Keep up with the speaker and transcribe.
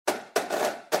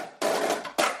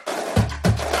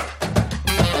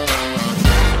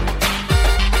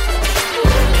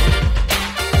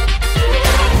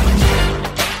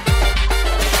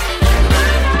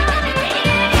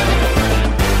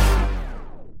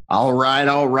All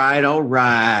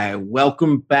right.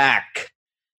 Welcome back.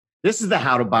 This is the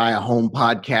How to Buy a Home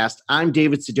podcast. I'm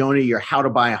David Sidoni, your How to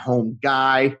Buy a Home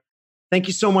guy. Thank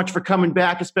you so much for coming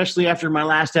back, especially after my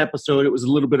last episode. It was a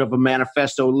little bit of a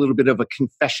manifesto, a little bit of a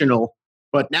confessional.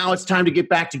 But now it's time to get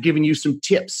back to giving you some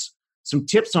tips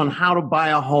on how to buy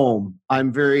a home.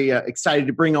 I'm very excited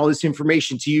to bring all this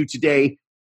information to you today.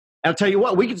 And I'll tell you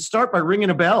what, we can start by ringing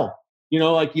a bell. You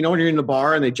know, when you're in the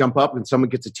bar and they jump up and someone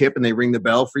gets a tip and they ring the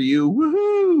bell for you.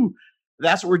 Woohoo!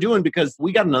 That's what we're doing because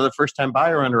we got another first-time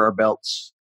buyer under our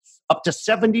belts. Up to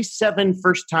 77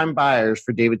 first-time buyers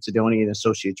for David Sidoni and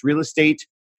Associates Real Estate.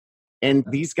 And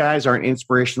these guys are an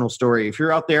inspirational story. If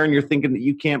you're out there and you're thinking that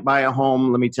you can't buy a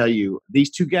home, let me tell you,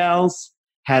 these two gals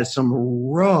had some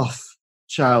rough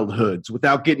childhoods.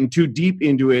 Without getting too deep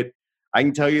into it, I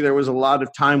can tell you there was a lot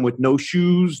of time with no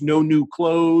shoes, no new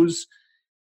clothes.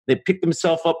 They picked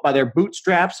themselves up by their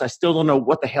bootstraps. I still don't know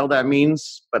what the hell that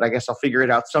means, but I guess I'll figure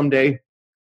it out someday.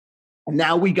 And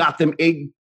now we got them a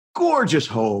gorgeous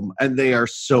home, and they are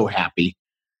so happy.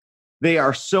 They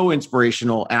are so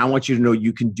inspirational, and I want you to know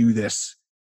you can do this.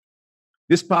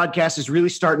 This podcast is really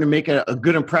starting to make a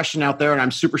good impression out there, and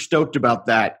I'm super stoked about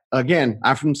that. Again,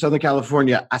 I'm from Southern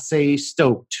California. I say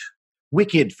stoked.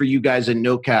 Wicked for you guys in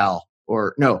NoCal.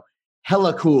 Or no,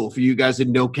 hella cool for you guys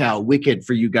in NoCal. Wicked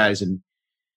for you guys in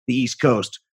the East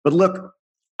Coast. But look,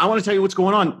 I want to tell you what's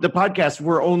going on. The podcast,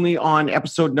 we're only on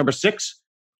episode number 6,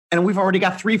 and we've already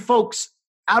got 3 folks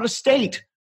out of state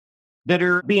that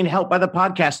are being helped by the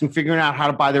podcast and figuring out how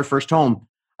to buy their first home.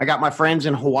 I got my friends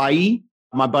in Hawaii,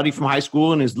 my buddy from high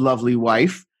school and his lovely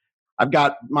wife. I've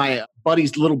got my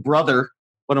buddy's little brother,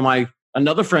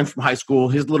 another friend from high school,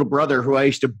 his little brother, who I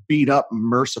used to beat up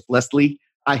mercilessly.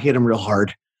 I hit him real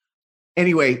hard.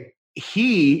 Anyway,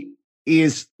 he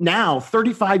is now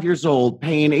 35 years old,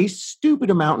 paying a stupid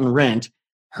amount in rent,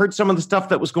 heard some of the stuff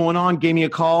that was going on, gave me a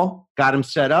call, got him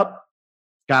set up,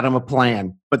 got him a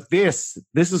plan. But this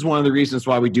is one of the reasons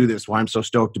why we do this, why I'm so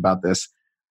stoked about this.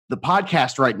 The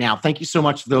podcast right now, thank you so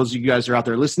much for those of you guys who are out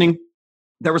there listening.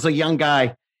 There was a young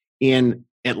guy in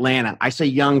Atlanta. I say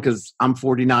young because I'm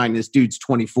 49. This dude's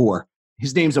 24.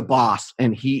 His name's a boss,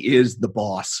 and he is the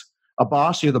boss. A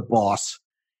boss, you're the boss.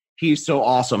 He's so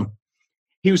awesome.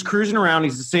 He was cruising around.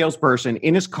 He's a salesperson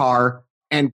in his car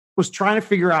and was trying to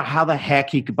figure out how the heck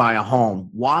he could buy a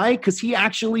home. Why? Because he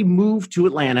actually moved to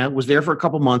Atlanta, was there for a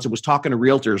couple months, and was talking to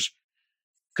realtors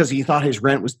because he thought his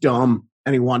rent was dumb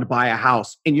and he wanted to buy a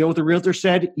house. And you know what the realtor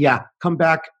said? Yeah, come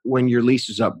back when your lease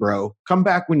is up, bro. Come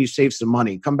back when you save some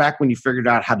money. Come back when you figured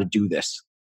out how to do this.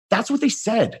 That's what they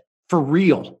said, for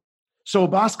real. So a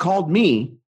boss called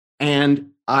me and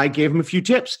I gave him a few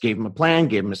tips, gave him a plan,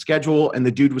 gave him a schedule, and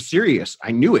the dude was serious.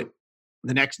 I knew it.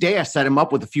 The next day, I set him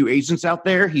up with a few agents out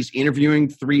there. He's interviewing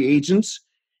 3 agents,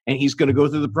 and he's going to go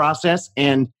through the process.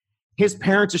 And his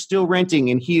parents are still renting,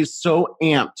 and he is so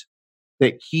amped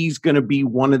that he's going to be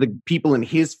one of the people in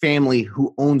his family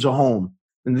who owns a home.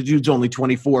 And the dude's only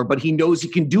 24, but he knows he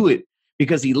can do it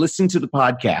because he listened to the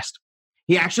podcast.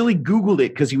 He actually Googled it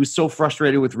because he was so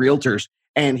frustrated with realtors.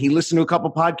 And he listened to a couple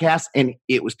podcasts, and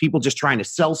it was people just trying to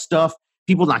sell stuff,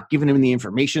 people not giving him the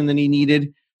information that he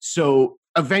needed. So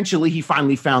eventually he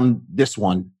finally found this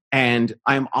one. And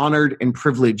I'm honored and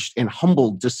privileged and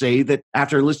humbled to say that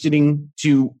after listening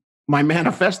to my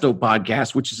manifesto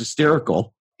podcast, which is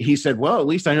hysterical, he said, well, at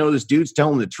least I know this dude's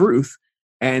telling the truth,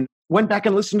 and went back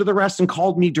and listened to the rest and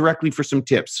called me directly for some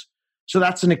tips. So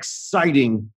that's an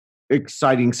exciting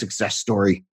success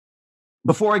story.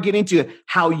 Before I get into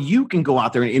how you can go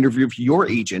out there and interview for your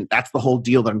agent, that's the whole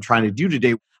deal that I'm trying to do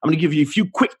today. I'm going to give you a few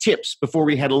quick tips before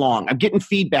we head along. I'm getting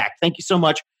feedback. Thank you so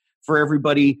much for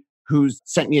everybody who's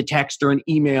sent me a text or an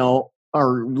email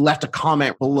or left a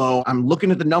comment below. I'm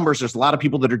looking at the numbers. There's a lot of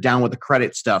people that are down with the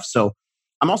credit stuff. So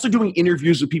I'm also doing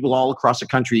interviews with people all across the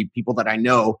country, people that I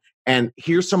know. And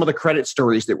here's some of the credit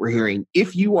stories that we're hearing.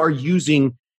 If you are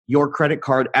using your credit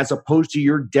card as opposed to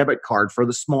your debit card for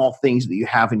the small things that you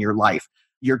have in your life,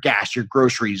 your gas, your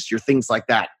groceries, your things like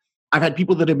that. I've had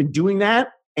people that have been doing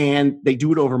that, and they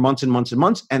do it over months and months and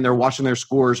months, and they're watching their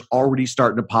scores already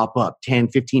starting to pop up 10,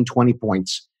 15, 20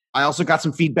 points. I also got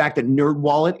some feedback that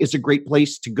NerdWallet is a great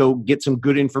place to go get some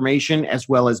good information, as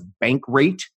well as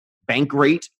Bankrate.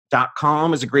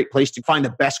 Bankrate.com is a great place to find the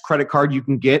best credit card you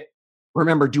can get.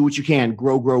 Remember, do what you can.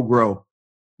 Grow, grow, grow.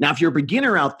 Now, if you're a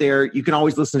beginner out there, you can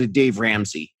always listen to Dave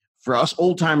Ramsey. For us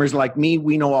old-timers like me,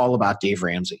 we know all about Dave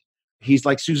Ramsey. He's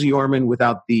like Susie Orman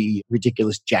without the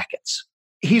ridiculous jackets.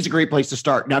 He's a great place to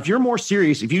start. Now, if you're more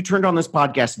serious, if you turned on this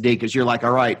podcast today because you're like,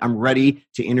 all right, I'm ready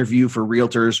to interview for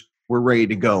realtors, we're ready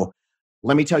to go.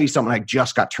 Let me tell you something I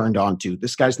just got turned on to.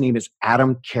 This guy's name is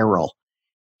Adam Carroll.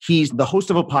 He's the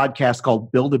host of a podcast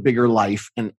called Build a Bigger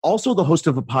Life and also the host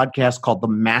of a podcast called the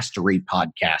Mastery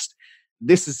Podcast.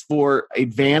 This is for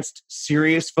advanced,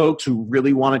 serious folks who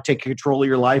really want to take control of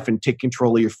your life and take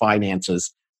control of your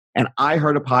finances. And I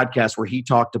heard a podcast where he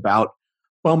talked about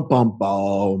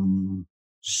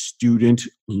student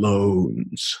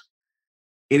loans.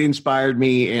 It inspired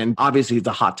me, and obviously it's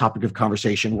a hot topic of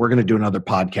conversation. We're going to do another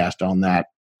podcast on that.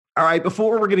 All right,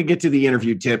 before we're going to get to the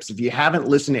interview tips, if you haven't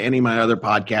listened to any of my other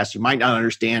podcasts, you might not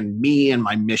understand me and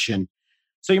my mission.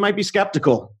 So you might be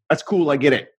skeptical. That's cool. I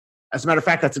get it. As a matter of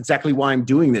fact, that's exactly why I'm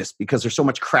doing this, because there's so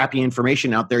much crappy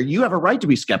information out there. You have a right to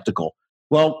be skeptical.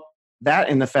 Well, that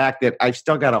and the fact that I've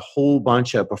still got a whole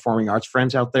bunch of performing arts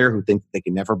friends out there who think they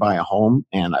can never buy a home,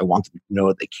 and I want them to know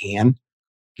that they can.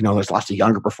 You know, there's lots of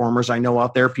younger performers I know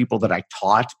out there, people that I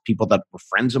taught, people that were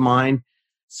friends of mine.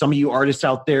 Some of you artists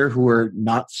out there who are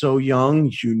not so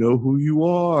young, you know who you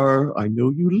are. I know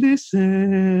you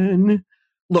listen.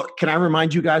 Look, can I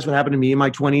remind you guys what happened to me in my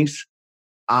 20s?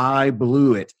 I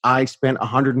blew it. I spent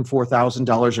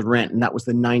 $104,000 in rent, and that was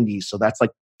the 90s. So that's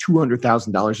like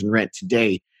 $200,000 in rent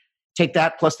today. Take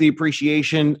that plus the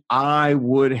appreciation. I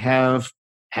would have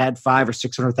had $500,000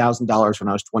 or $600,000 when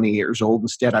I was 20 years old.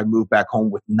 Instead, I moved back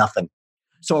home with nothing.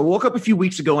 So I woke up a few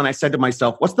weeks ago and I said to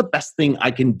myself, what's the best thing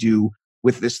I can do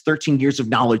with this 13 years of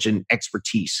knowledge and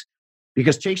expertise?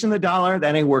 Because chasing the dollar,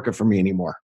 that ain't working for me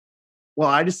anymore. Well,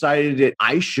 I decided that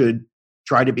I should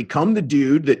try to become the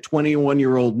dude that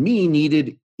 21-year-old me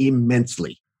needed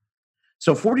immensely.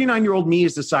 So 49-year-old me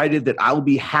has decided that I'll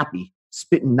be happy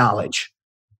spitting knowledge.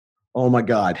 Oh my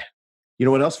God. You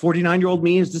know what else 49-year-old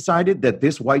me has decided? That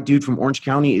this white dude from Orange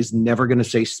County is never going to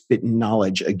say spitting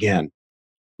knowledge again.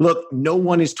 Look, no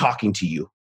one is talking to you.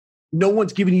 No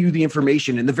one's giving you the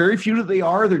information. And the very few that they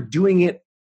are, they're doing it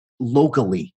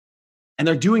locally. And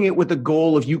they're doing it with the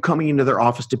goal of you coming into their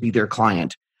office to be their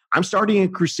client. I'm starting a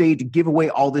crusade to give away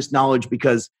all this knowledge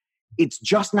because it's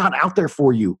just not out there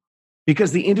for you.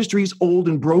 Because the industry is old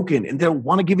and broken and they'll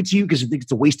want to give it to you because they think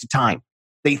it's a waste of time.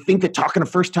 They think that talking to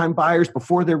first-time buyers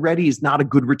before they're ready is not a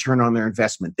good return on their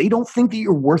investment. They don't think that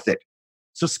you're worth it.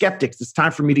 So skeptics, it's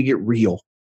time for me to get real.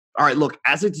 All right, look,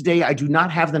 as of today, I do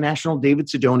not have the National David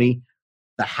Sidoni,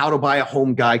 the How to Buy a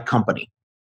Home Guy company.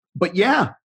 But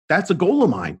yeah, that's a goal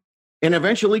of mine. And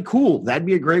eventually, cool, that'd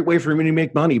be a great way for me to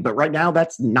make money. But right now,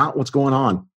 that's not what's going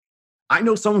on. I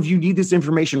know some of you need this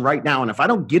information right now. And if I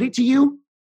don't get it to you,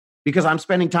 because I'm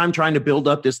spending time trying to build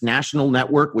up this national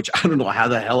network, which I don't know how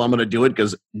the hell I'm going to do it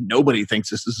because nobody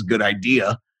thinks this is a good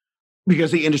idea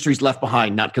because the industry's left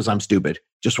behind, not because I'm stupid.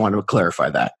 Just wanted to clarify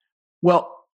that.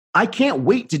 Well, I can't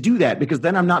wait to do that because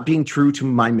then I'm not being true to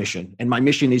my mission. And my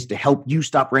mission is to help you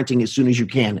stop renting as soon as you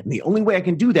can. And the only way I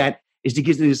can do that is to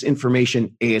give you this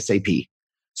information ASAP.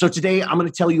 So today I'm going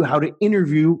to tell you how to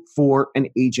interview for an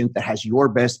agent that has your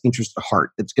best interest at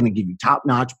heart, that's going to give you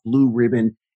top-notch, blue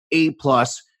ribbon, A+,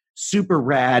 super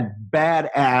rad,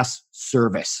 badass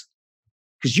service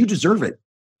because you deserve it.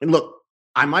 And look,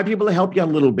 I might be able to help you a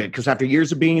little bit because after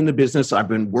years of being in the business, I've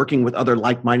been working with other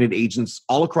like-minded agents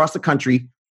all across the country.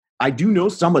 I do know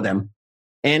some of them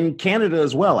and Canada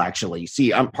as well, actually.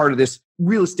 See, I'm part of this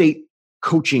real estate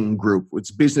coaching group. It's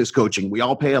business coaching. We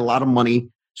all pay a lot of money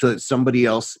so that somebody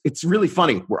else, it's really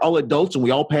funny. We're all adults and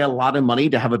we all pay a lot of money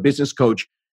to have a business coach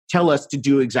tell us to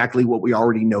do exactly what we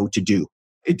already know to do.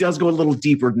 It does go a little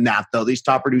deeper than that, though. These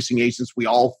top producing agents, we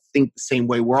all think the same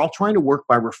way. We're all trying to work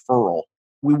by referral.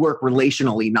 We work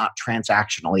relationally, not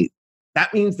transactionally.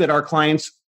 That means that our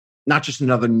clients, not just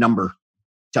another number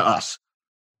to us.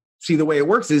 See, the way it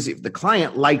works is if the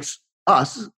client likes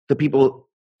us, the people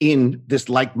in this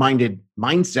like-minded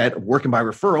mindset of working by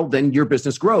referral, then your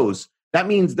business grows. That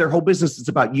means their whole business is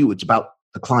about you. It's about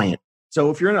the client. So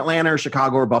if you're in Atlanta or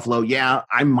Chicago or Buffalo, yeah,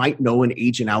 I might know an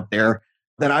agent out there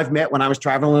that I've met when I was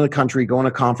traveling the country, going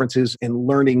to conferences and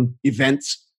learning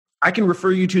events. I can refer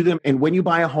you to them. And when you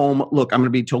buy a home, look, I'm going to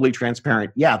be totally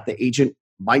transparent. Yeah, the agent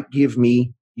might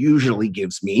usually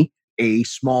gives me a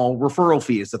small referral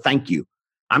fee as a thank you.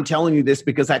 I'm telling you this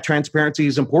because that transparency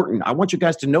is important. I want you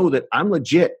guys to know that I'm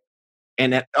legit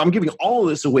and that I'm giving all of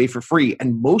this away for free.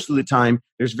 And most of the time,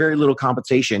 there's very little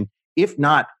compensation. If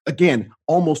not, again,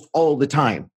 almost all the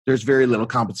time, there's very little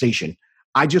compensation.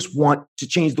 I just want to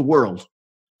change the world.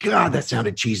 God, that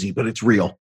sounded cheesy, but it's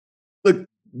real. Look,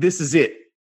 this is it.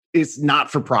 It's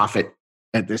not for profit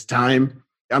at this time.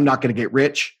 I'm not going to get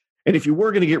rich. And if you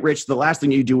were going to get rich, the last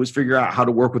thing you do is figure out how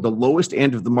to work with the lowest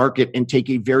end of the market and take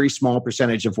a very small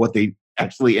percentage of what they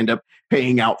actually end up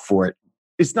paying out for it.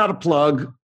 It's not a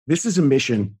plug. This is a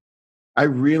mission. I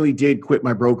really did quit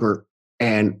my broker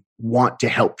and want to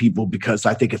help people because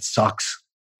I think it sucks.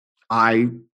 I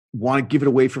want to give it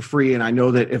away for free. And I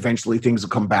know that eventually things will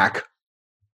come back.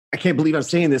 I can't believe I'm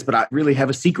saying this, but I really have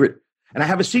a secret. And I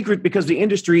have a secret because the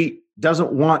industry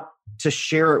doesn't want to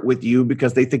share it with you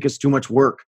because they think it's too much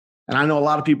work. And I know a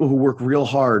lot of people who work real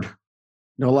hard. I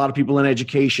know a lot of people in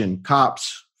education,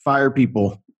 cops, fire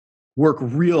people work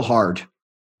real hard,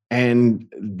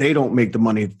 and they don't make the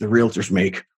money that the realtors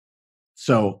make.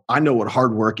 So I know what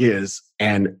hard work is.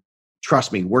 And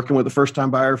trust me, working with a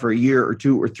first-time buyer for a year or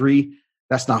 2 or 3,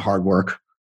 that's not hard work.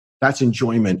 That's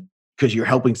enjoyment because you're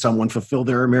helping someone fulfill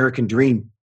their American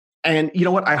dream. And you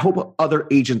know what? I hope other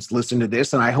agents listen to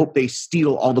this, and I hope they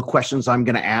steal all the questions I'm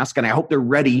going to ask, and I hope they're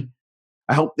ready.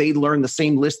 I hope they learn the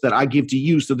same list that I give to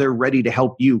you so they're ready to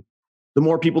help you. The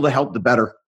more people to help, the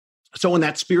better. So in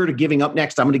that spirit of giving, up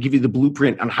next, I'm going to give you the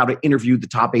blueprint on how to interview the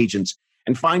top agents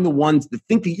and find the ones that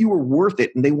think that you are worth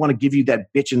it and they want to give you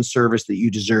that bitchin' service that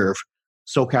you deserve.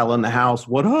 SoCal in the house,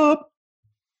 what up?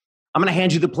 I'm going to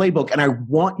hand you the playbook and I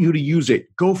want you to use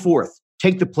it. Go forth.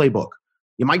 Take the playbook.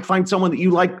 You might find someone that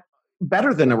you like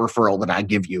better than a referral that I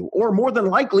give you. Or more than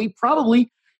likely,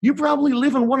 you probably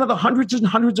live in one of the hundreds and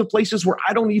hundreds of places where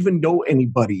I don't even know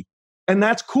anybody. And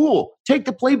that's cool. Take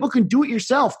the playbook and do it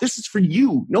yourself. This is for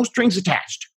you. No strings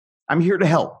attached. I'm here to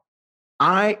help.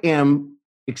 I am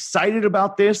excited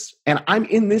about this, and I'm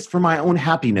in this for my own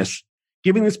happiness.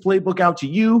 Giving this playbook out to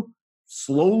you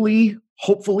slowly,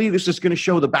 hopefully, this is going to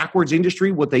show the backwards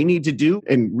industry what they need to do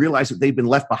and realize that they've been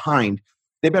left behind.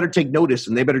 They better take notice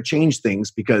and they better change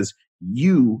things because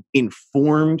you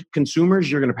informed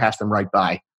consumers, you're going to pass them right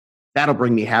by. That'll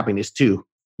bring me happiness too.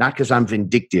 Not because I'm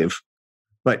vindictive,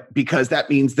 but because that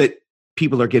means that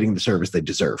people are getting the service they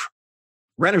deserve.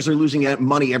 Renters are losing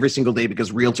money every single day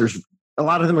because realtors, a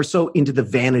lot of them are so into the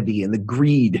vanity and the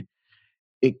greed.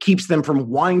 It keeps them from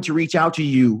wanting to reach out to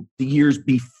you the years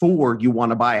before you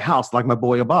want to buy a house, like my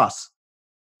boy Abbas.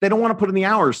 They don't want to put in the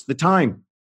hours, the time.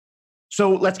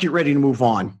 So let's get ready to move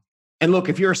on. And look,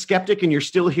 if you're a skeptic and you're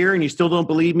still here and you still don't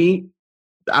believe me,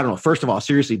 I don't know. First of all,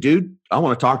 seriously, dude, I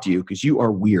want to talk to you because you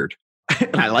are weird.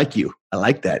 And I like you. I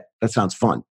like that. That sounds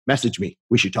fun. Message me.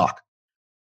 We should talk.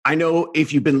 I know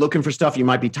if you've been looking for stuff, you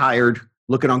might be tired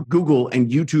looking on Google and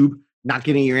YouTube, not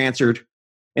getting your answered.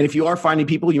 And if you are finding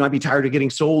people, you might be tired of getting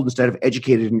sold instead of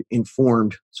educated and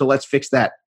informed. So let's fix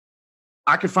that.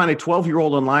 I could find a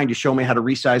 12-year-old online to show me how to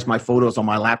resize my photos on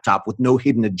my laptop with no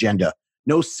hidden agenda,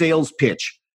 no sales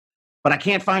pitch. But I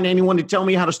can't find anyone to tell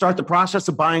me how to start the process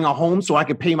of buying a home so I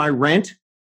can pay my rent.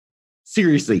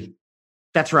 Seriously,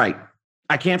 that's right.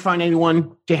 I can't find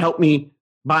anyone to help me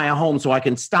buy a home so I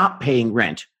can stop paying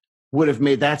rent. Would have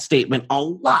made that statement a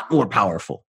lot more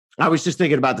powerful. I was just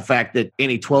thinking about the fact that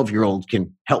any 12-year-old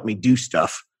can help me do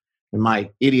stuff. And my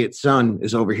idiot son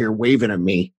is over here waving at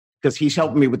me because he's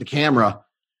helping me with the camera.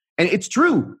 And it's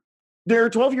true. There are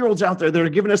 12-year-olds out there that are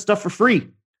giving us stuff for free.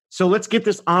 So let's get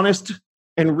this honest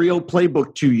and real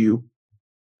playbook to you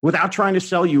without trying to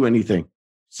sell you anything.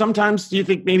 Sometimes you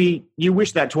think maybe you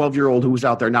wish that 12-year-old who was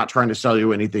out there not trying to sell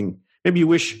you anything, maybe you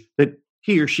wish that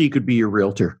he or she could be your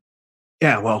realtor.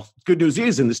 Yeah, well, good news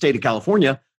is in the state of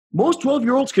California, most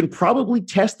 12-year-olds can probably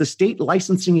test the state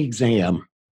licensing exam.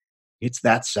 It's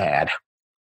that sad.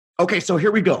 Okay, so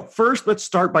here we go. First, let's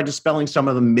start by dispelling some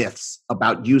of the myths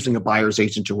about using a buyer's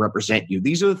agent to represent you.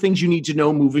 These are the things you need to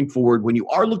know moving forward when you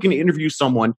are looking to interview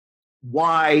someone,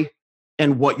 why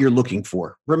and what you're looking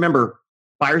for. Remember,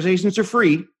 buyer's agents are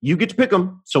free. You get to pick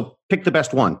them, so pick the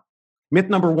best one. Myth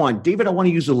number 1, David, I want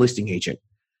to use a listing agent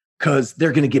because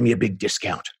they're going to give me a big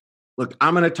discount. Look,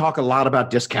 I'm going to talk a lot about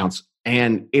discounts,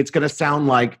 and it's going to sound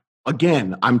like,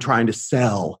 again, I'm trying to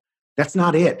sell. That's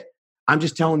not it. I'm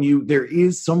just telling you there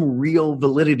is some real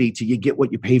validity to you get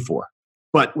what you pay for.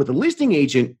 But with a listing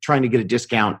agent trying to get a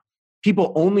discount,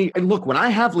 people only, and look, when I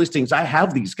have listings, I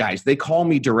have these guys, they call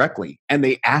me directly and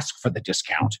they ask for the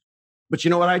discount. But you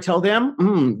know what I tell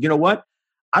them? You know what?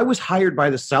 I was hired by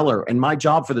the seller and my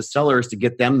job for the seller is to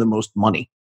get them the most money.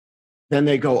 Then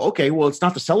they go, okay, well, it's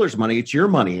not the seller's money, it's your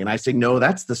money. And I say, no,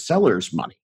 that's the seller's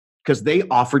money because they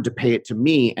offered to pay it to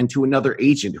me and to another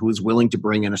agent who is willing to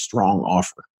bring in a strong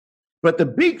offer. But the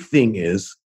big thing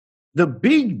is, the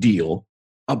big deal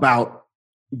about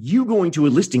you going to a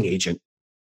listing agent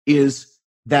is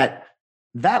that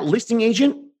that listing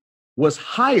agent was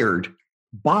hired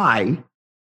by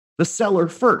the seller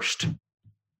first.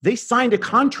 They signed a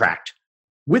contract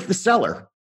with the seller.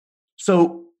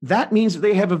 So that means that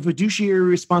they have a fiduciary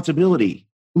responsibility.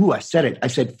 Ooh, I said it. I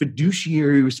said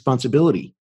fiduciary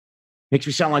responsibility. Makes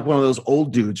me sound like one of those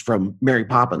old dudes from Mary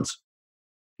Poppins.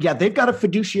 Yeah, they've got a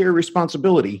fiduciary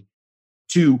responsibility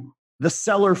to the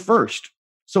seller first.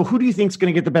 So who do you think is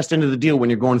going to get the best end of the deal when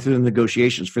you're going through the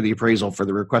negotiations for the appraisal, for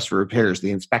the request for repairs,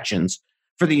 the inspections,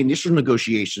 for the initial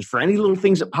negotiations, for any little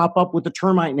things that pop up with the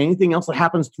termite and anything else that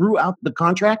happens throughout the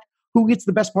contract? Who gets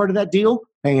the best part of that deal?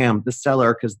 Bam, the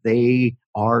seller, because they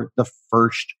are the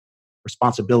first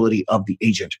responsibility of the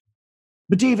agent.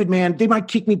 But David, man, they might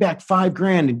kick me back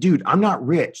 $5,000. And dude, I'm not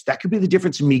rich. That could be the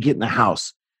difference in me getting the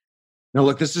house. Now,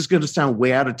 look, this is going to sound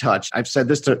way out of touch. I've said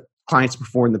this to clients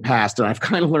before in the past, and I've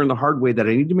kind of learned the hard way that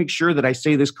I need to make sure that I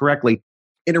say this correctly.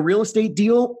 In a real estate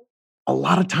deal, a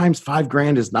lot of times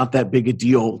 $5,000 is not that big a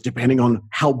deal, depending on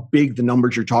how big the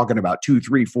numbers you're talking about,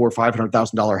 $200,000, $300,000, $400,000,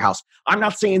 $500,000 house. I'm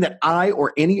not saying that I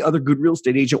or any other good real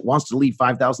estate agent wants to leave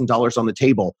 $5,000 on the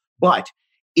table. But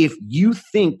if you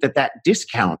think that that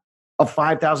discount of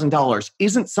 $5,000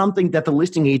 isn't something that the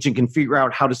listing agent can figure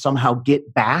out how to somehow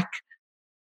get back,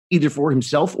 either for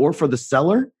himself or for the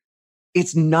seller,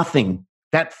 it's nothing.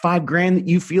 That $5,000 that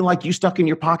you feel like you stuck in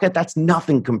your pocket, that's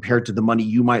nothing compared to the money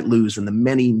you might lose in the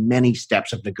many, many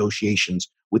steps of negotiations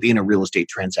within a real estate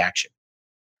transaction.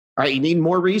 All right, you need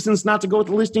more reasons not to go with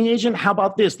the listing agent? How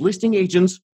about this? Listing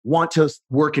agents want to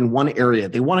work in one area.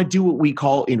 They want to do what we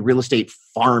call in real estate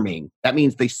farming. That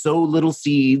means they sow little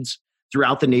seeds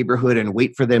throughout the neighborhood and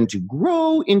wait for them to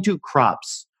grow into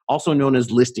crops, also known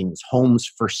as listings, homes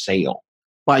for sale.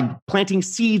 By planting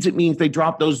seeds, it means they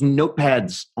drop those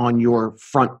notepads on your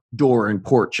front door and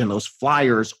porch and those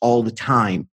flyers all the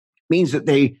time. It means that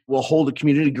they will hold a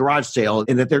community garage sale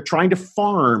and that they're trying to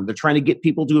farm. They're trying to get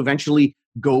people to eventually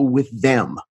go with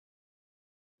them.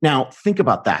 Now, think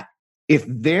about that. If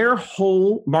their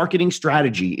whole marketing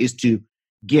strategy is to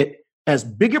get as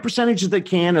big a percentage as they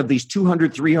can of these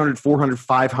 200, 300, 400,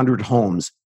 500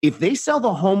 homes, if they sell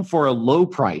the home for a low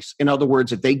price, in other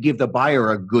words, if they give the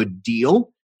buyer a good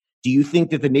deal, do you think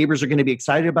that the neighbors are going to be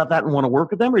excited about that and want to work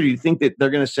with them? Or do you think that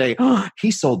they're going to say, oh, he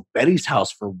sold Betty's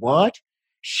house for what?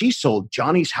 She sold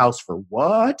Johnny's house for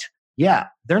what? Yeah,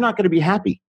 they're not going to be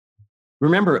happy.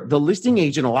 Remember, the listing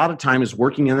agent a lot of time is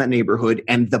working in that neighborhood,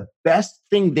 and the best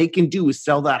thing they can do is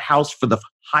sell that house for the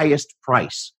highest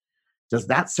price. Does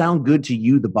that sound good to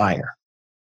you, the buyer?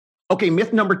 Okay,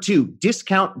 myth number 2,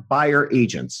 discount buyer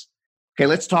agents. Okay,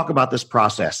 let's talk about this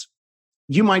process.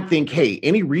 You might think, hey,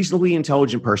 any reasonably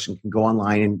intelligent person can go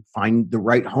online and find the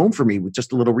right home for me with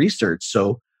just a little research.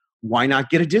 So why not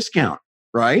get a discount,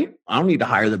 right? I don't need to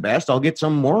hire the best. I'll get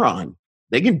some moron.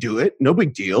 They can do it. No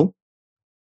big deal.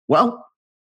 Well,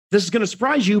 this is going to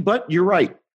surprise you, but you're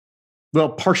right. Well,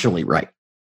 partially right.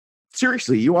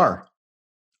 Seriously, you are.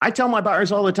 I tell my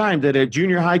buyers all the time that a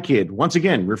junior high kid, once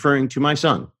again, referring to my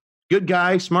son, good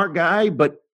guy, smart guy,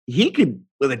 but he could,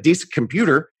 with a decent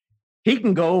computer, he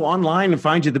can go online and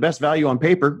find you the best value on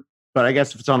paper. But I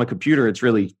guess if it's on a computer, it's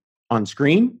really on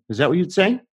screen. Is that what you'd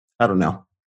say? I don't know.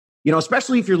 You know,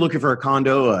 especially if you're looking for a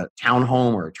condo, a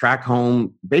townhome, or a tract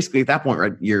home, basically at that point,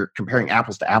 right, you're comparing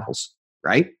apples to apples,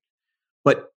 right?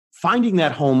 But finding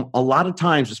that home, a lot of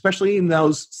times, especially in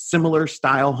those similar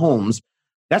style homes,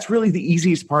 that's really the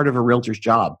easiest part of a realtor's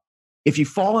job. If you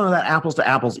fall into that apples to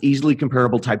apples, easily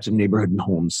comparable types of neighborhood and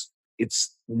homes,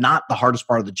 it's not the hardest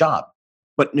part of the job.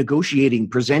 But negotiating,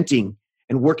 presenting,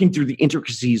 and working through the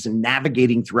intricacies and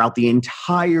navigating throughout the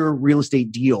entire real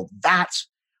estate deal, that's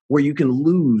where you can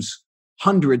lose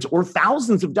hundreds or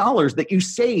thousands of dollars that you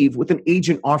save with an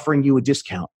agent offering you a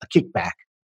discount, a kickback.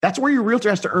 That's where your realtor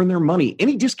has to earn their money.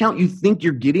 Any discount you think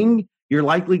you're getting, you're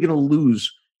likely going to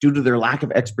lose due to their lack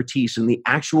of expertise in the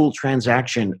actual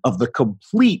transaction of the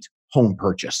complete home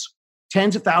purchase.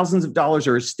 Tens of thousands of dollars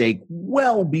are at stake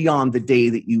well beyond the day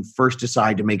that you first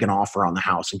decide to make an offer on the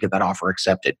house and get that offer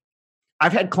accepted.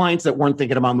 I've had clients that weren't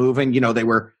thinking about moving. You know, they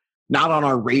were not on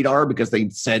our radar because they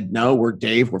said, no, we're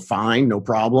Dave, we're fine, no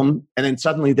problem. And then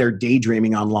suddenly they're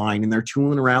daydreaming online and they're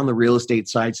tooling around the real estate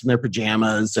sites in their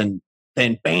pajamas. And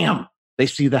then bam, they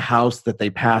see the house that they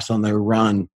pass on their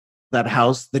run. That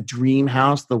house, the dream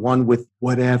house, the one with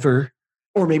whatever.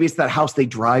 Or maybe it's that house they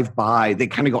drive by. They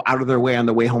kind of go out of their way on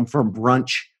their way home from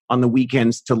brunch on the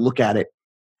weekends to look at it.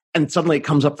 And suddenly it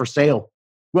comes up for sale.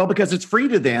 Well, because it's free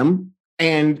to them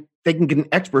and they can get an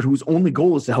expert whose only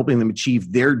goal is to helping them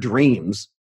achieve their dreams.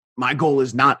 My goal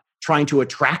is not trying to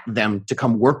attract them to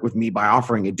come work with me by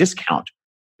offering a discount.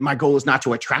 My goal is not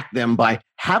to attract them by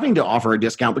having to offer a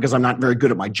discount because I'm not very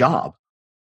good at my job.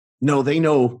 No, they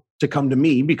know to come to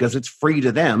me because it's free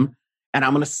to them. And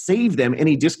I'm going to save them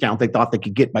any discount they thought they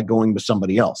could get by going with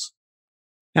somebody else.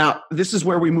 Now, this is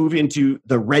where we move into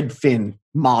the Redfin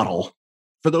model.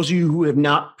 For those of you who have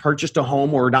not purchased a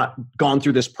home or not gone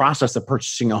through this process of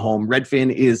purchasing a home,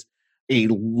 Redfin is a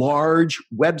large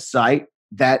website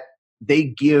that they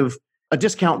give a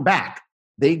discount back.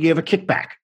 They give a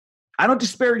kickback. I don't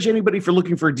disparage anybody for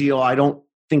looking for a deal. I don't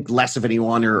think less of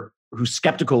anyone or who's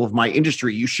skeptical of my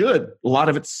industry. You should. A lot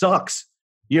of it sucks.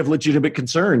 You have legitimate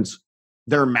concerns.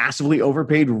 There are massively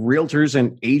overpaid realtors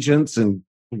and agents and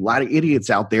a lot of idiots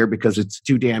out there because it's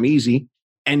too damn easy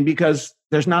and because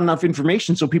there's not enough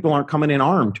information, so people aren't coming in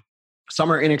armed.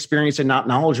 Some are inexperienced and not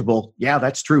knowledgeable. Yeah,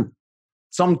 that's true.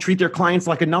 Some treat their clients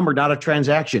like a number, not a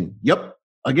transaction. Yep.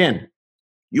 Again,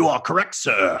 you are correct,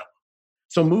 sir.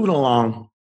 So moving along,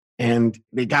 and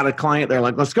they got a client. They're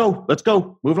like, let's go.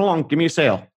 Moving along. Give me a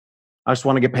sale. I just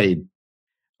want to get paid.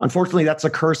 Unfortunately, that's a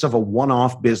curse of a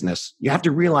one-off business. You have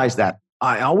to realize that.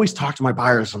 I always talk to my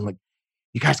buyers. I'm like,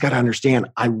 you guys got to understand,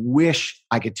 I wish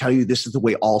I could tell you this is the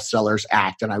way all sellers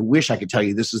act. And I wish I could tell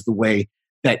you this is the way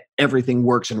that everything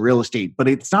works in real estate. But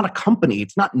it's not a company.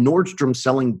 It's not Nordstrom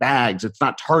selling bags. It's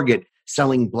not Target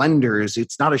selling blenders.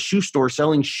 It's not a shoe store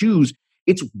selling shoes.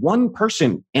 It's one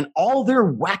person and all their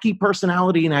wacky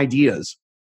personality and ideas.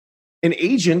 An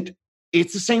agent,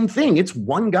 it's the same thing. It's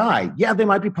one guy. Yeah, they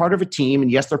might be part of a team.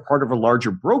 And yes, they're part of a larger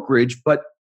brokerage. But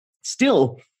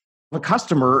still, a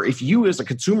customer, if you as a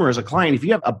consumer, as a client, if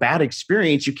you have a bad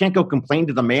experience, you can't go complain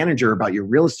to the manager about your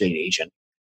real estate agent.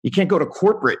 You can't go to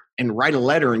corporate and write a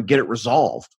letter and get it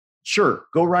resolved. Sure,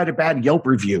 go write a bad Yelp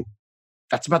review.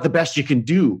 That's about the best you can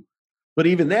do. But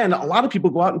even then, a lot of people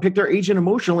go out and pick their agent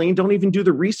emotionally and don't even do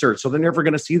the research, so they're never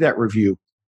going to see that review.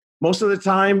 Most of the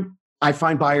time, I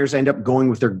find buyers end up going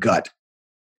with their gut.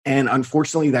 And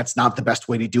unfortunately, that's not the best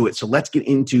way to do it. So let's get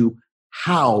into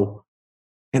how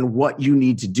and what you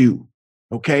need to do,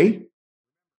 okay?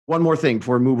 One more thing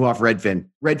before we move off Redfin.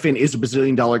 Redfin is a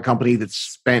bazillion-dollar company that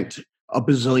spent $1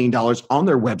 bazillion on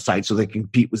their website so they can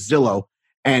compete with Zillow.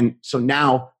 And so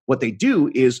now what they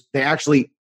do is they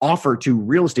actually offer to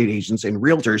real estate agents and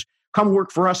realtors, come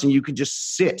work for us and you can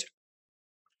just sit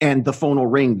and the phone will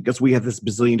ring because we have this $1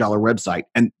 bazillion website.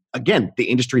 And again, the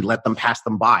industry let them pass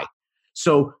them by.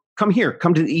 So come here,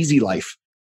 come to the easy life.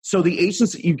 So the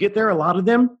agents that you get there, a lot of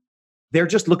them, they're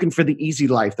just looking for the easy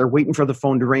life. They're waiting for the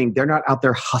phone to ring. They're not out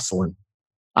there hustling.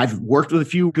 I've worked with a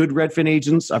few good Redfin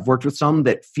agents. I've worked with some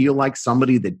that feel like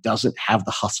somebody that doesn't have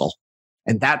the hustle.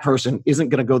 And that person isn't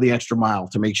going to go the extra mile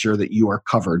to make sure that you are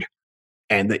covered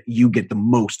and that you get the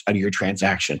most out of your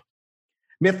transaction.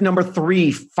 Myth number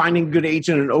 3, finding a good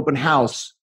agent at an open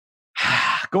house.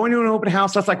 Going to an open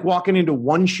house, that's like walking into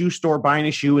one shoe store, buying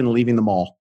a shoe, and leaving the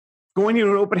mall. Going to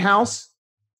an open house,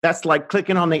 that's like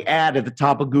clicking on the ad at the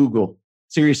top of Google.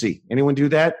 Seriously, anyone do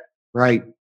that? Right.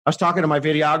 I was talking to my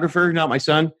videographer, not my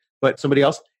son, but somebody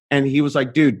else. And he was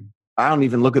like, dude, I don't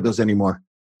even look at those anymore.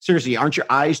 Seriously, aren't your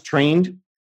eyes trained?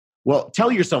 Well,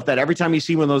 tell yourself that every time you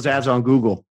see one of those ads on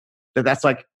Google, that's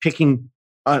like picking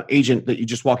an agent that you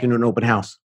just walk into an open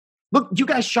house. Look, you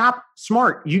guys shop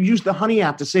smart. You use the Honey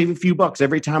app to save a few bucks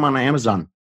every time on Amazon.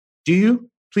 Do you?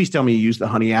 Please tell me you use the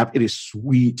Honey app. It is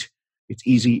sweet. It's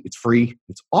easy. It's free.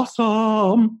 It's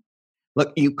awesome.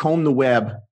 Look, you comb the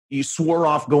web. You swore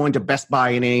off going to Best Buy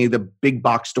and any of the big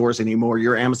box stores anymore.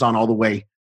 You're Amazon all the way.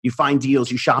 You find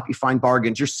deals, you shop, you find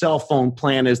bargains. Your cell phone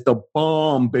plan is the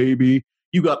bomb, baby.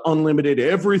 You got unlimited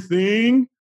everything.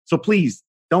 So please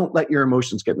don't let your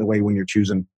emotions get in the way when you're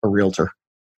choosing a realtor.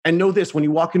 And know this, when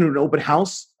you walk into an open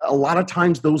house, a lot of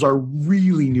times those are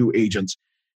really new agents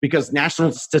because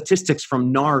national statistics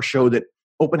from NAR show that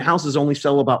open houses only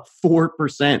sell about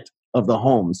 4% of the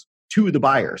homes to the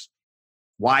buyers.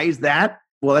 Why is that?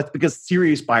 Well, that's because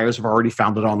serious buyers have already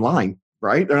found it online,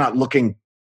 right? They're not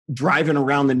driving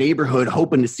around the neighborhood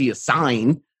hoping to see a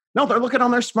sign. No, they're looking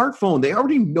on their smartphone. They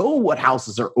already know what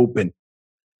houses are open.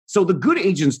 So the good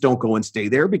agents don't go and stay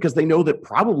there because they know that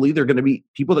probably they're going to be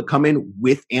people that come in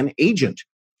with an agent.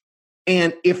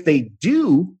 And if they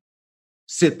do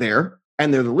sit there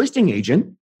and they're the listing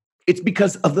agent, it's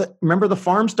because of remember the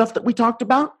farm stuff that we talked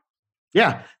about?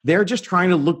 Yeah, they're just trying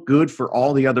to look good for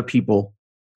all the other people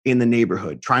in the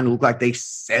neighborhood, trying to look like they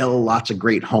sell lots of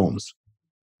great homes.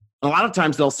 A lot of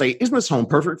times they'll say, isn't this home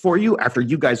perfect for you? After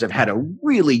you guys have had a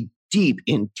really deep,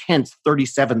 intense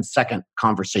 37-second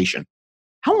conversation.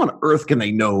 How on earth can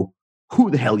they know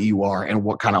who the hell you are and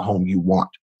what kind of home you want?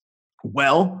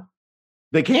 Well,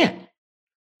 they can't.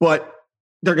 But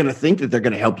they're going to think that they're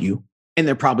going to help you. And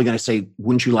they're probably going to say,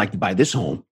 wouldn't you like to buy this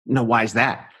home? Now, why is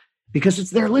that? Because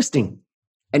it's their listing.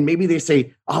 And maybe they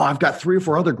say, oh, I've got 3 or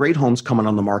 4 other great homes coming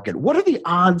on the market. What are the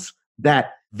odds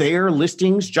that their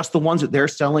listings, just the ones that they're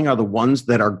selling, are the ones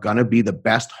that are going to be the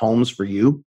best homes for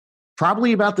you?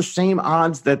 Probably about the same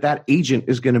odds that agent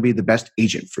is going to be the best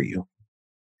agent for you.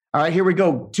 All right, here we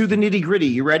go. To the nitty gritty.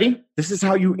 You ready? This is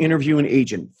how you interview an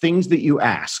agent. Things that you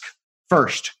ask.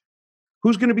 First,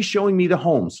 who's going to be showing me the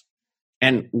homes?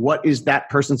 And what is that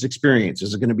person's experience?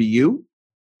 Is it going to be you?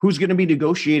 Who's going to be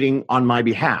negotiating on my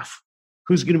behalf?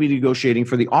 Who's going to be negotiating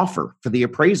for the offer, for the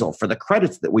appraisal, for the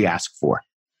credits that we ask for?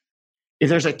 If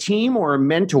there's a team or a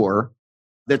mentor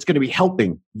that's going to be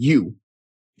helping you,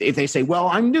 if they say, well,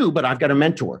 I'm new, but I've got a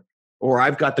mentor, or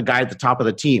I've got the guy at the top of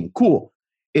the team, cool.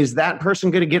 Is that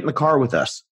person going to get in the car with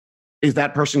us? Is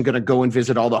that person going to go and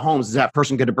visit all the homes? Is that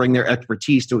person going to bring their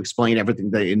expertise to explain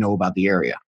everything they know about the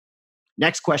area?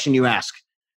 Next question you ask,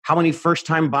 how many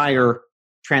first-time buyer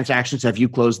transactions have you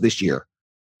closed this year?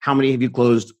 How many have you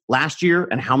closed last year?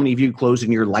 And how many have you closed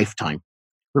in your lifetime?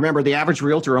 Remember, the average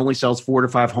realtor only sells 4 to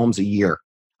 5 homes a year.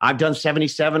 I've done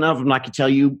 77 of them. I can tell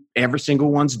you every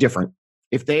single one's different.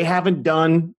 If they haven't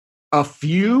done a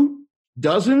few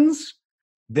dozens,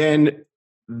 then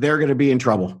they're going to be in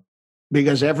trouble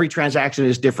because every transaction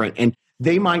is different. And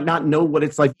they might not know what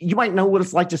it's like. You might know what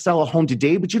it's like to sell a home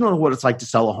today, but you don't know what it's like to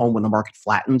sell a home when the market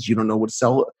flattens. You don't know what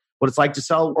it's like to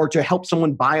sell or to help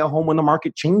someone buy a home when the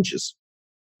market changes.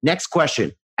 Next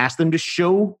question, ask them to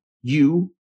show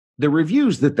you the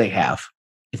reviews that they have.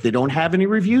 If they don't have any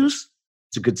reviews,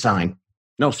 it's a good sign.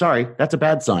 No, sorry, that's a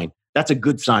bad sign. That's a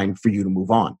good sign for you to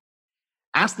move on.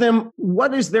 Ask them,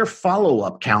 what is their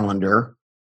follow-up calendar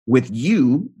with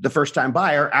you, the first-time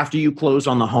buyer, after you close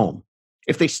on the home?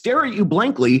 If they stare at you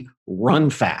blankly, run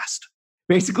fast.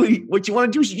 Basically, what you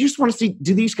want to do is you just want to see,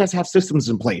 do these guys have systems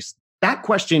in place? That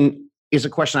question is a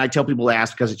question I tell people to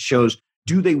ask because it shows,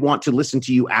 do they want to listen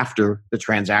to you after the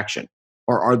transaction?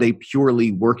 Or are they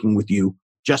purely working with you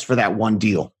just for that one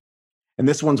deal? And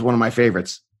this one's one of my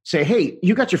favorites. Say, hey,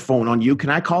 you got your phone on you. Can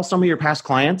I call some of your past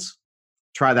clients?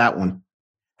 Try that one.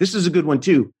 This is a good one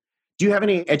too. Do you have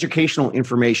any educational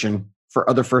information for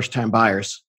other first-time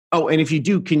buyers? Oh, and if you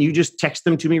do, can you just text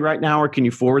them to me right now or can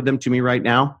you forward them to me right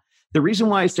now? The reason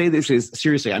why I say this is,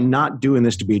 seriously, I'm not doing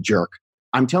this to be a jerk.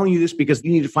 I'm telling you this because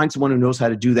you need to find someone who knows how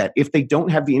to do that. If they don't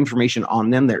have the information on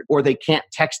them there, or they can't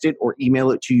text it or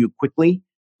email it to you quickly,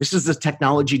 this is a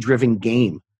technology-driven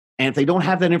game. And if they don't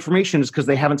have that information, it's because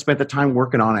they haven't spent the time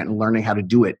working on it and learning how to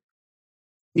do it.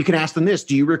 You can ask them this,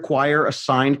 do you require a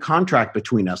signed contract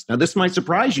between us? Now, this might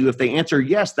surprise you. If they answer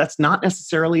yes, that's not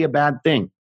necessarily a bad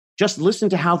thing. Just listen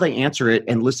to how they answer it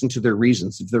and listen to their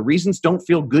reasons. If the reasons don't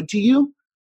feel good to you,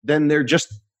 then they're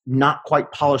just not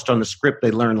quite polished on the script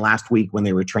they learned last week when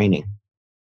they were training.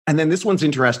 And then this one's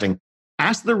interesting.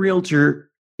 Ask the realtor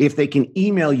if they can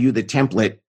email you the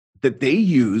template that they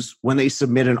use when they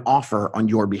submit an offer on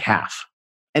your behalf.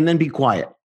 And then be quiet.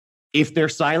 If they're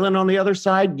silent on the other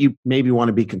side, you maybe want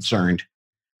to be concerned.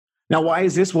 Now, why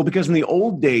is this? Well, because in the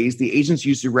old days, the agents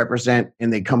used to represent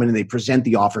and they come in and they present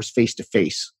the offers face to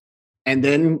face. And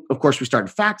then, of course, we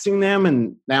started faxing them.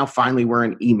 And now finally, we're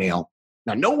in email.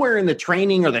 Now, nowhere in the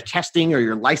training or the testing or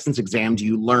your license exam do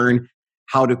you learn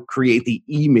how to create the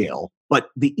email. But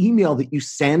the email that you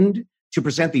send to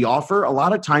present the offer, a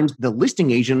lot of times the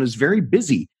listing agent is very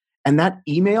busy. And that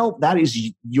email, that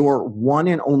is your one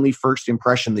and only first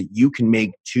impression that you can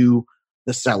make to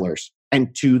the sellers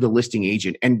and to the listing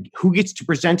agent. And who gets to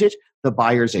present it? The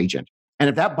buyer's agent. And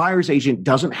if that buyer's agent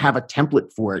doesn't have a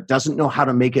template for it, doesn't know how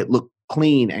to make it look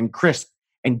clean and crisp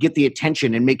and get the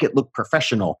attention and make it look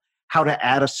professional, how to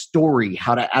add a story,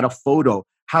 how to add a photo,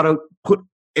 how to put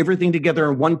everything together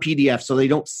in one PDF so they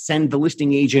don't send the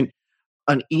listing agent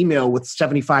an email with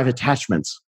 75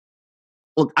 attachments.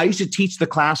 Look, I used to teach the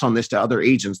class on this to other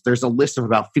agents. There's a list of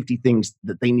about 50 things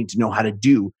that they need to know how to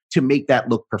do to make that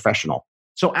look professional.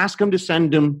 So ask them to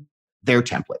send them their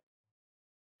template.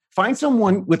 Find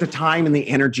someone with the time and the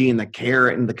energy and the care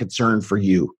and the concern for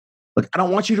you. Look, I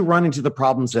don't want you to run into the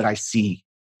problems that I see.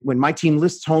 When my team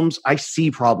lists homes, I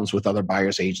see problems with other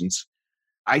buyers' agents.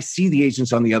 I see the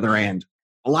agents on the other end.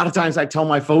 A lot of times I tell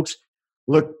my folks,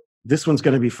 look, this one's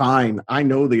going to be fine. I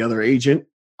know the other agent.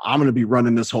 I'm going to be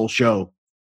running this whole show.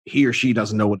 He or she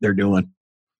doesn't know what they're doing.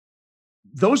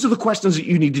 Those are the questions that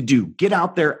you need to do. Get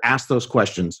out there, ask those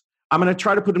questions. I'm going to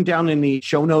try to put them down in the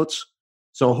show notes.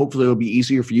 So hopefully it'll be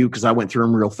easier for you because I went through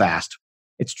them real fast.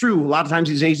 It's true. A lot of times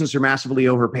these agents are massively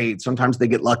overpaid. Sometimes they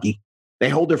get lucky. They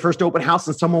hold their first open house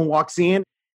and someone walks in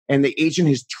and the agent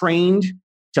is trained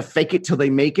to fake it till they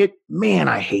make it. Man,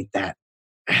 I hate that.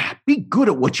 Be good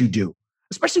at what you do,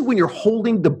 especially when you're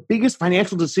holding the biggest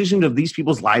financial decision of these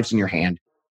people's lives in your hand.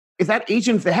 If that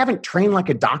agent, if they haven't trained like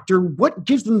a doctor, what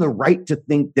gives them the right to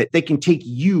think that they can take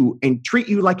you and treat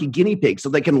you like a guinea pig so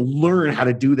they can learn how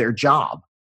to do their job?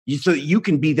 So that you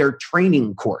can be their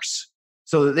training course,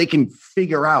 so that they can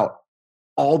figure out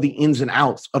all the ins and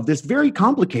outs of this very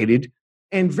complicated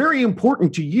and very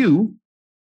important to you,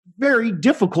 very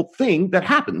difficult thing that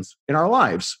happens in our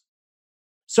lives.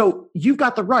 So you've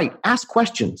got the right. Ask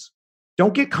questions.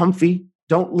 Don't get comfy.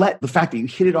 Don't let the fact that you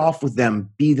hit it off with them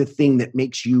be the thing that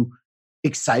makes you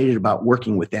excited about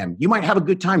working with them. You might have a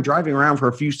good time driving around for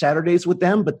a few Saturdays with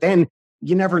them, but then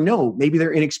you never know. Maybe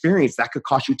they're inexperienced. That could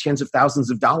cost you tens of thousands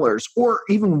of dollars, or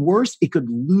even worse, it could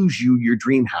lose you your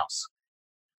dream house.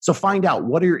 So find out,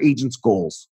 what are your agent's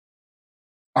goals?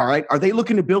 All right. Are they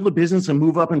looking to build a business and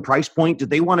move up in price point? Do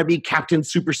they want to be Captain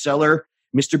Super Seller,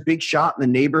 Mr. Big Shot in the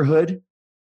neighborhood?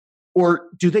 Or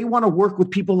do they want to work with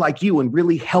people like you and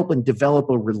really help and develop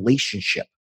a relationship?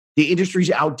 The industry's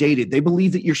outdated. They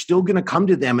believe that you're still going to come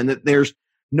to them and that there's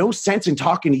no sense in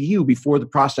talking to you before the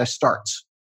process starts.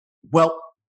 Well,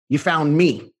 you found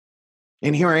me.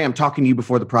 And here I am talking to you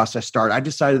before the process started. I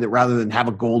decided that rather than have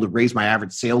a goal to raise my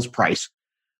average sales price,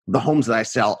 the homes that I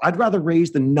sell, I'd rather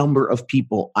raise the number of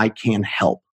people I can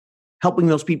help, helping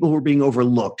those people who are being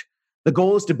overlooked. The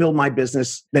goal is to build my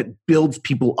business that builds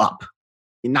people up,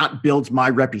 not builds my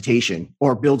reputation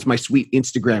or builds my sweet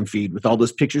Instagram feed with all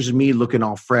those pictures of me looking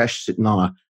all fresh, sitting on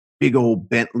a big old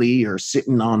Bentley or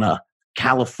sitting on a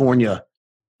California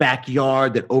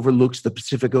backyard that overlooks the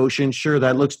Pacific Ocean. Sure,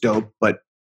 that looks dope, but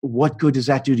what good does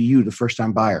that do to you, the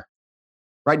first-time buyer?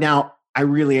 Right now, I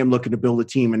really am looking to build a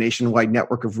team, a nationwide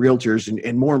network of realtors.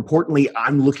 And more importantly,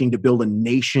 I'm looking to build a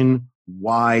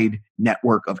nationwide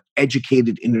network of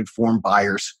educated and informed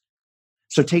buyers.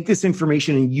 So take this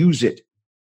information and use it.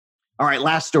 All right,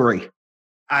 last story.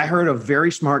 I heard a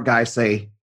very smart guy say,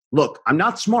 look, I'm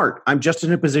not smart. I'm just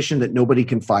in a position that nobody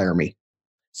can fire me.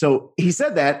 So he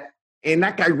said that, and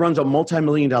that guy runs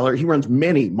he runs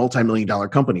many multi-million-dollar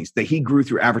companies that he grew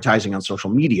through advertising on social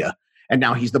media, and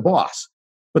now he's the boss.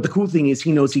 But the cool thing is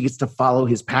he knows he gets to follow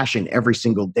his passion every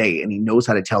single day, and he knows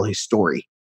how to tell his story.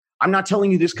 I'm not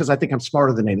telling you this because I think I'm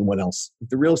smarter than anyone else. If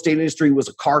the real estate industry was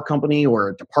a car company or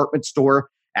a department store,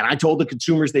 and I told the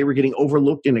consumers they were getting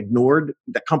overlooked and ignored,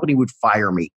 the company would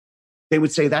fire me. They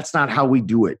would say, that's not how we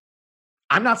do it.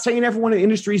 I'm not saying everyone in the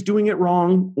industry is doing it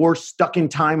wrong or stuck in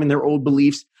time in their old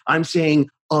beliefs. I'm saying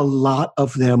a lot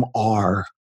of them are,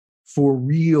 for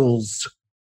reals.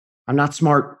 I'm not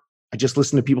smart. I just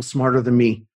listen to people smarter than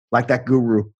me, like that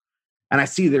guru. And I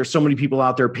see there's so many people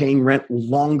out there paying rent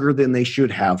longer than they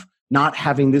should have, not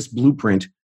having this blueprint,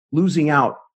 losing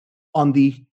out on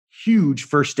the huge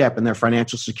first step in their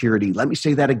financial security. Let me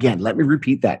say that again. Let me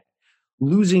repeat that.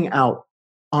 Losing out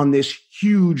on this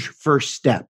huge first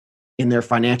step in their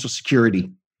financial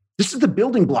security. This is the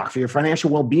building block for your financial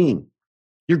well-being.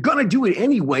 You're going to do it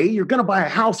anyway. You're going to buy a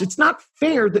house. It's not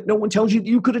fair that no one tells you that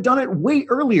you could have done it way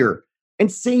earlier and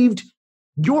saved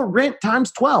your rent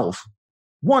times 12.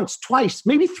 Once, twice,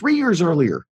 maybe 3 years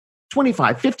earlier.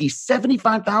 $25,000,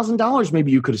 $50,000, $75,000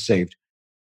 maybe you could have saved.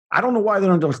 I don't know why they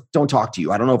don't talk to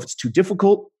you. I don't know if it's too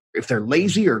difficult, if they're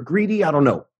lazy or greedy. I don't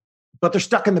know. But they're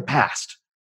stuck in the past.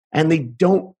 And they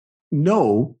don't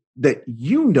know that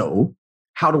you know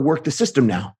how to work the system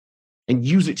now and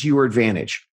use it to your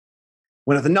advantage.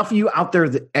 When if enough of you out there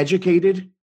that educated,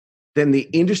 then the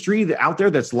industry out there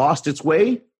that's lost its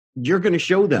way, you're going to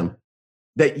show them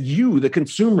that you, the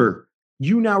consumer,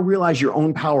 you now realize your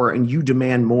own power and you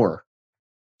demand more.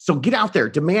 So get out there,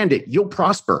 demand it. You'll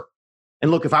prosper. And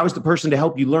look, if I was the person to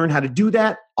help you learn how to do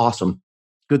that, awesome.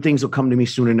 Good things will come to me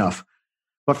soon enough.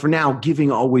 But for now,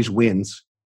 giving always wins.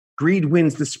 Greed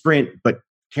wins the sprint, but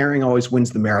caring always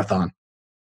wins the marathon.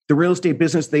 The real estate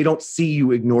business, they don't see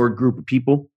you ignored group of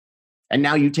people. And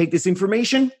now you take this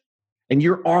information and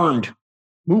you're armed.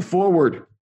 Move forward.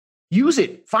 Use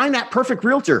it. Find that perfect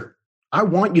realtor. I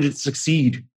want you to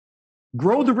succeed.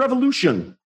 Grow the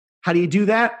revolution. How do you do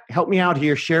that? Help me out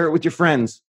here. Share it with your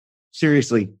friends.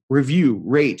 Seriously, review,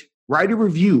 rate, write a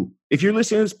review. If you're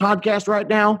listening to this podcast right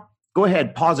now, go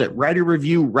ahead, pause it, write a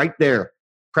review right there,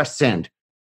 press send.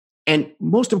 And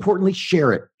most importantly,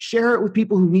 share it. Share it with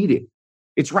people who need it.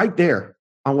 It's right there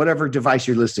on whatever device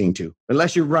you're listening to.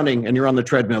 Unless you're running and you're on the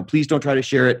treadmill, please don't try to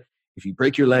share it. If you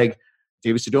break your leg,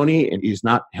 David Sidoni is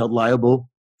not held liable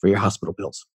for your hospital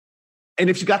bills. And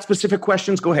if you've got specific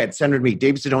questions, go ahead, send them to me,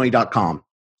 davidsidoni.com.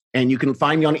 And you can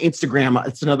find me on Instagram.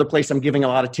 It's another place I'm giving a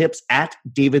lot of tips, at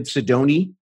David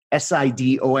Sidoni,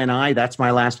 Sidoni. That's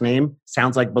my last name.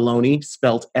 Sounds like baloney,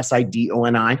 spelled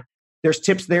Sidoni. There's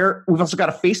tips there. We've also got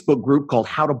a Facebook group called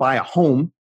How to Buy a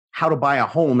Home. How to Buy a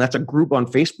Home. That's a group on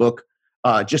Facebook.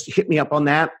 Just hit me up on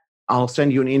that. I'll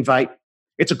send you an invite.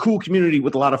 It's a cool community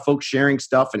with a lot of folks sharing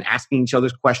stuff and asking each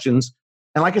other's questions.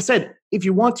 And like I said, if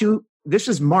you want to, this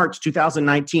is March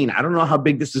 2019. I don't know how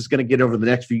big this is going to get over the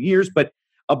next few years, but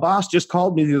a boss just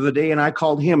called me the other day and I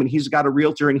called him and he's got a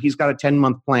realtor and he's got a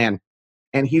 10-month plan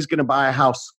and he's going to buy a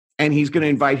house and he's going to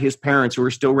invite his parents who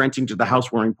are still renting to the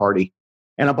housewarming party.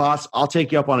 And a boss, I'll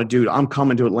take you up on it, dude. I'm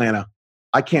coming to Atlanta.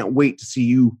 I can't wait to see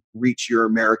you reach your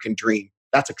American dream.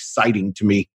 That's exciting to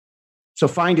me. So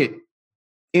find it.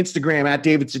 Instagram at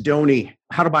David Sidoni,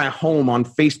 How to Buy a Home on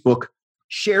Facebook.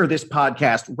 Share this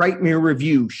podcast, write me a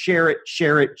review, share it,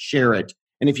 share it, share it.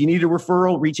 And if you need a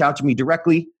referral, reach out to me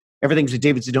directly. Everything's at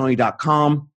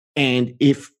davidsidoni.com. And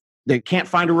if they can't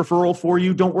find a referral for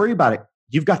you, don't worry about it.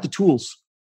 You've got the tools.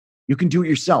 You can do it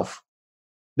yourself.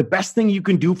 The best thing you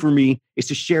can do for me is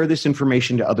to share this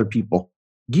information to other people.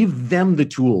 Give them the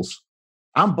tools.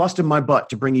 I'm busting my butt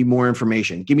to bring you more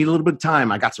information. Give me a little bit of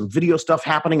time. I got some video stuff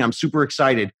happening. I'm super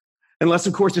excited. Unless,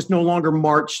 of course, it's no longer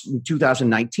March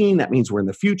 2019. That means we're in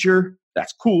the future.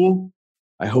 That's cool.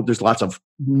 I hope there's lots of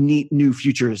neat new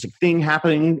futuristic thing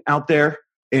happening out there.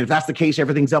 And if that's the case,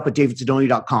 everything's up at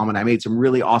davidsidoni.com. And I made some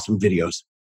really awesome videos.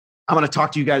 I'm going to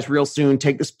talk to you guys real soon.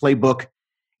 Take this playbook.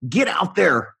 Get out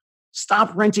there.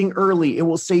 Stop renting early. It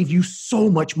will save you so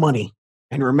much money.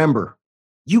 And remember,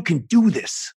 you can do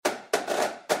this.